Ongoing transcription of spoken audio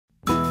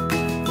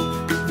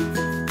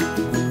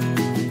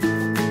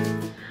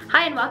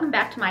welcome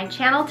back to my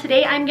channel.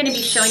 Today I'm going to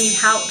be showing you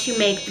how to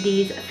make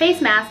these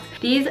face masks.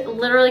 These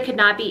literally could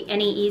not be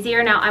any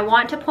easier. Now I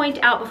want to point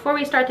out before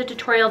we start the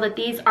tutorial that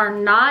these are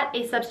not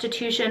a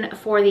substitution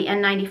for the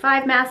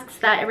N95 masks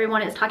that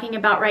everyone is talking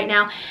about right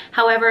now.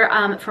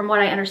 However, from what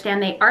I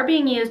understand, they are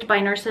being used by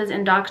nurses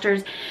and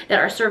doctors that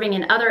are serving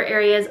in other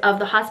areas of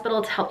the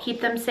hospital to help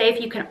keep them safe.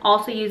 You can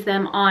also use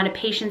them on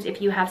patients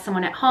if you have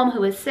someone at home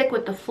who is sick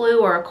with the flu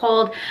or a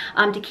cold,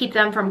 to keep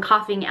them from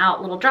coughing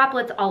out little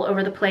droplets all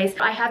over the place.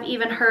 I have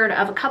even heard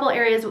of a couple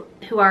areas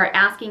who are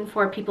asking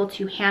for people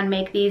to hand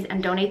make these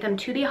and donate them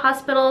to the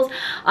hospitals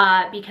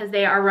because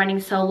they are running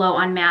so low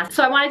on masks.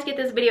 So I wanted to get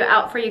this video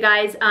out for you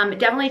guys.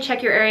 Definitely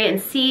check your area and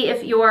see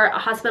if your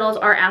hospitals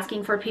are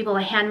asking for people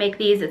to hand make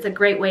these. It's a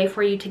great way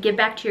for you to give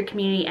back to your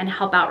community and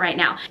help out right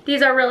now.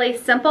 These are really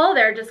simple.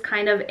 They're just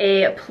kind of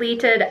a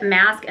pleated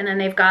mask, and then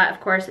they've got,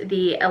 of course,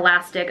 the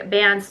elastic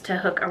bands to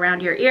hook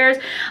around your ears.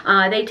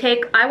 They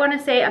take, I want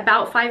to say,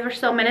 about 5 or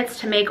so minutes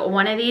to make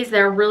one of these.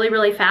 They're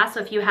really fast,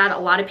 so if you had a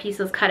lot of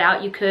pieces cut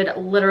out, you could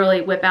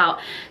literally whip out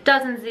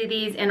dozens of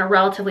these in a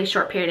relatively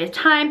short period of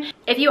time.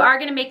 If you are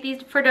going to make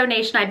these for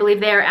donation, I believe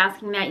they are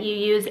asking that you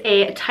use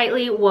a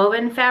tightly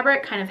woven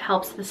fabric. Kind of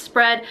helps the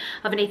spread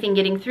of anything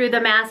getting through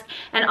the mask,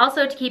 and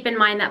also to keep in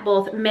mind that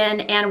both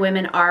men and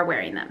women are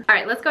wearing them. All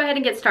right, let's go ahead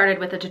and get started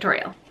with the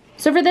tutorial.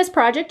 So for this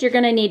project, you're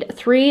gonna need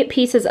 3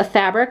 pieces of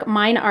fabric.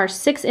 Mine are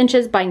 6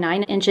 inches by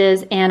 9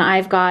 inches, and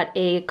I've got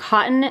a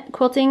cotton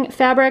quilting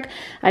fabric.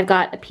 I've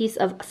got a piece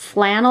of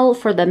flannel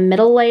for the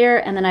middle layer,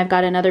 and then I've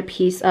got another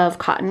piece of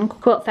cotton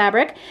quilt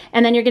fabric.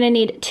 And then you're gonna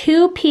need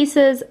 2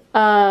 pieces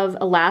of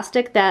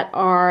elastic that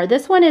are,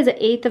 this one is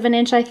 1/8 of an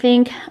inch, I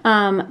think,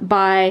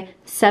 by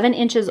 7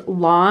 inches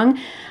long.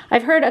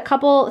 I've heard a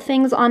couple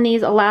things on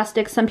these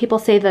elastics. Some people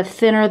say the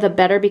thinner the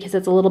better because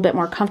it's a little bit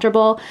more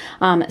comfortable.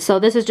 So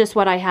this is just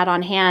what I had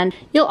on hand.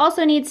 You'll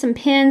also need some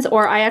pins,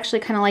 or I actually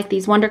kind of like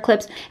these wonder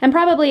clips, and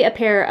probably a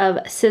pair of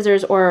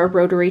scissors or a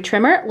rotary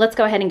trimmer. Let's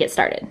go ahead and get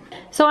started.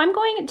 So I'm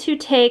going to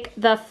take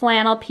the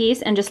flannel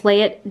piece and just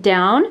lay it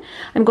down.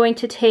 I'm going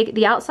to take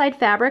the outside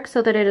fabric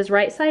so that it is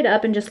right side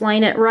up and just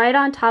line it right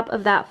on top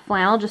of that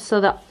flannel just so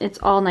that it's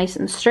all nice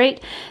and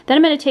straight. Then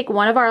I'm going to take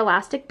one of our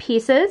elastic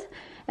pieces,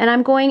 and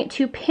I'm going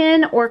to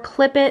pin or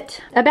clip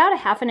it about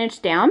 1/2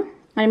 inch down.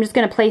 I'm just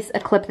going to place a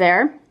clip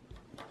there.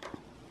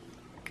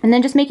 And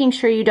then just making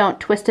sure you don't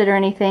twist it or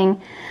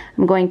anything,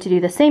 I'm going to do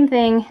the same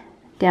thing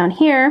down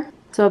here.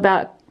 So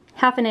about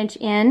 1/2 inch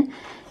in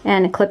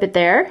and clip it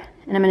there.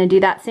 And I'm going to do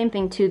that same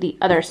thing to the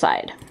other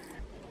side.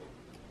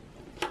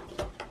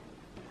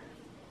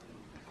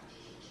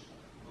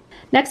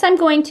 Next, I'm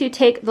going to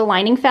take the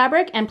lining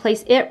fabric and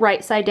place it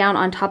right side down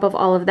on top of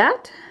all of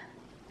that.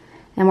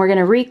 And we're going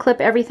to re-clip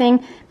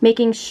everything,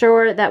 making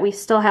sure that we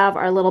still have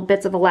our little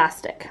bits of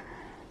elastic.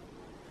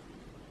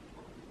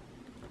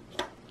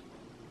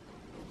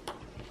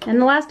 And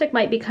the elastic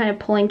might be kind of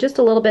pulling just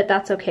a little bit,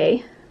 that's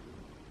okay.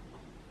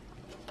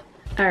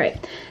 Alright,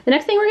 the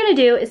next thing we're going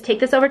to do is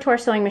take this over to our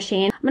sewing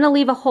machine. I'm going to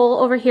leave a hole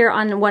over here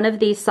on one of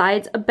these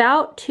sides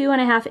about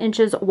 2.5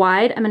 inches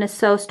wide. I'm going to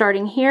sew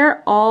starting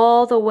here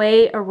all the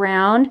way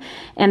around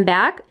and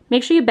back.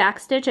 Make sure you back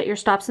stitch at your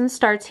stops and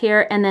starts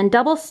here, and then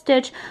double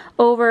stitch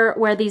over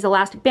where these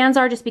elastic bands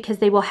are, just because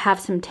they will have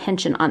some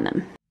tension on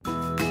them.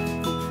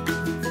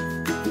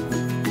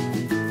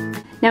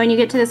 Now when you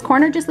get to this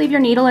corner, just leave your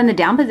needle in the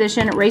down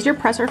position, raise your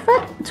presser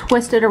foot,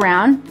 twist it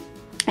around,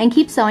 and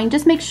keep sewing.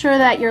 Just make sure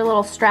that your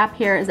little strap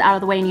here is out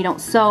of the way and you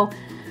don't sew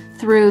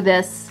through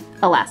this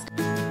elastic.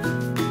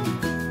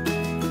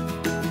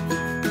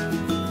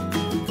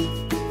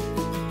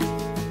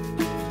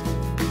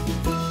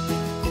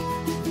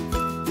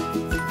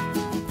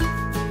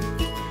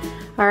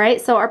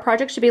 Alright, so our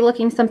project should be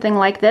looking something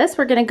like this.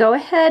 We're going to go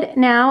ahead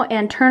now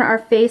and turn our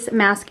face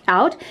mask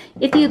out.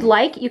 If you'd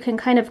like, you can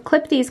kind of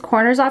clip these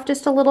corners off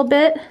just a little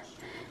bit.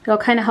 It'll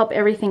kind of help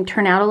everything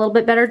turn out a little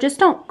bit better. Just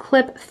don't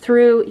clip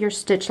through your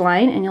stitch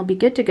line and you'll be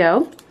good to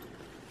go.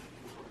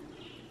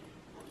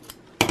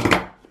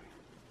 And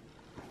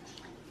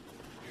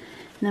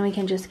then we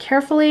can just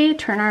carefully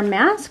turn our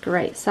mask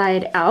right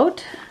side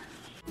out.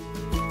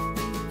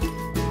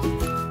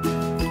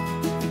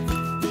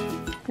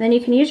 And then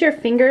you can use your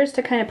fingers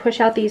to kind of push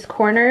out these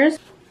corners.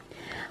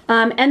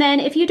 And then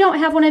if you don't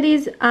have one of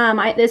these,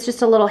 it's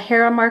just a little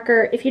hair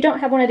marker. If you don't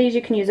have one of these,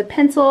 you can use a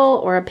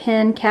pencil or a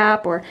pen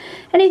cap or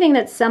anything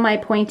that's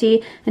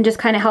semi-pointy and just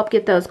kind of help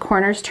get those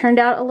corners turned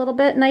out a little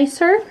bit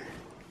nicer.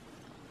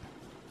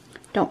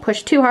 Don't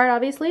push too hard,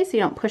 obviously, so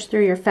you don't push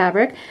through your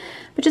fabric,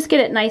 but just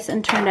get it nice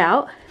and turned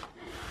out.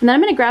 And then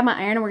I'm going to grab my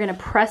iron and we're going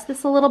to press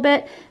this a little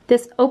bit.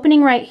 This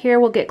opening right here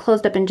will get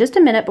closed up in just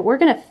a minute, but we're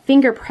going to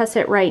finger press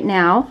it right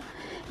now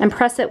and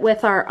press it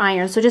with our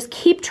iron. So just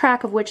keep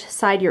track of which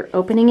side your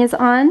opening is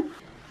on. And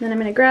then I'm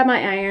going to grab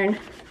my iron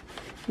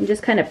and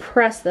just kind of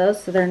press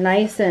those so they're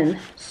nice and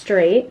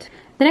straight.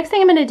 The next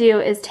thing I'm going to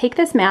do is take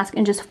this mask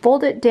and just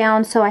fold it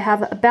down so I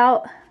have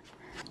about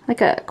like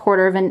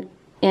 1/4 of an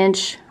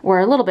inch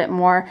or a little bit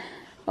more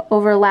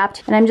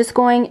overlapped. And I'm just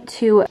going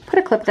to put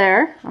a clip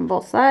there on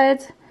both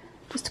sides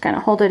just to kind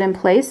of hold it in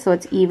place so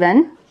it's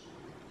even.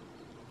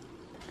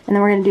 And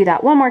then we're going to do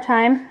that one more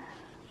time.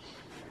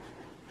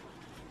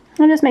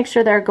 And just make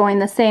sure they're going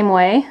the same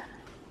way.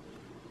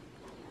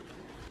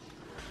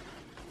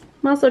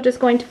 I'm also just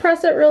going to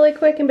press it really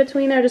quick in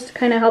between there just to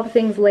kind of help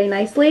things lay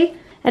nicely.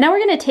 And now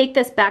we're going to take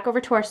this back over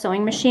to our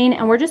sewing machine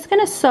and we're just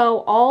going to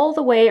sew all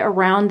the way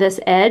around this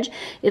edge.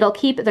 It'll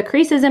keep the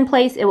creases in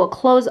place, it will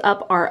close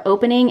up our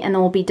opening, and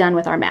then we'll be done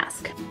with our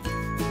mask.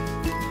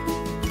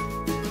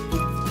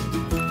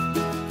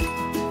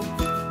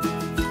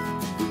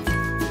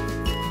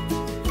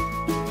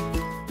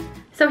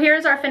 So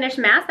here's our finished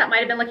mask. That might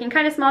have been looking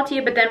kind of small to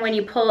you, but then when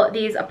you pull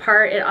these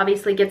apart, it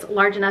obviously gets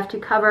large enough to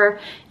cover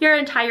your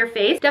entire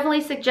face. Definitely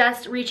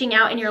suggest reaching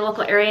out in your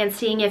local area and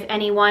seeing if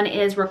anyone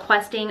is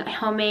requesting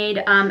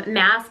homemade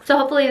masks. So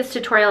hopefully this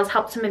tutorial has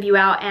helped some of you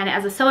out, and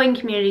as a sewing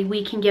community,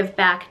 we can give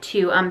back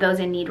to those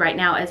in need right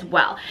now as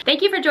well.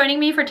 Thank you for joining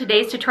me for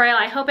today's tutorial.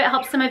 I hope it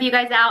helps some of you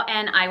guys out,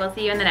 and I will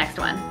see you in the next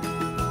one.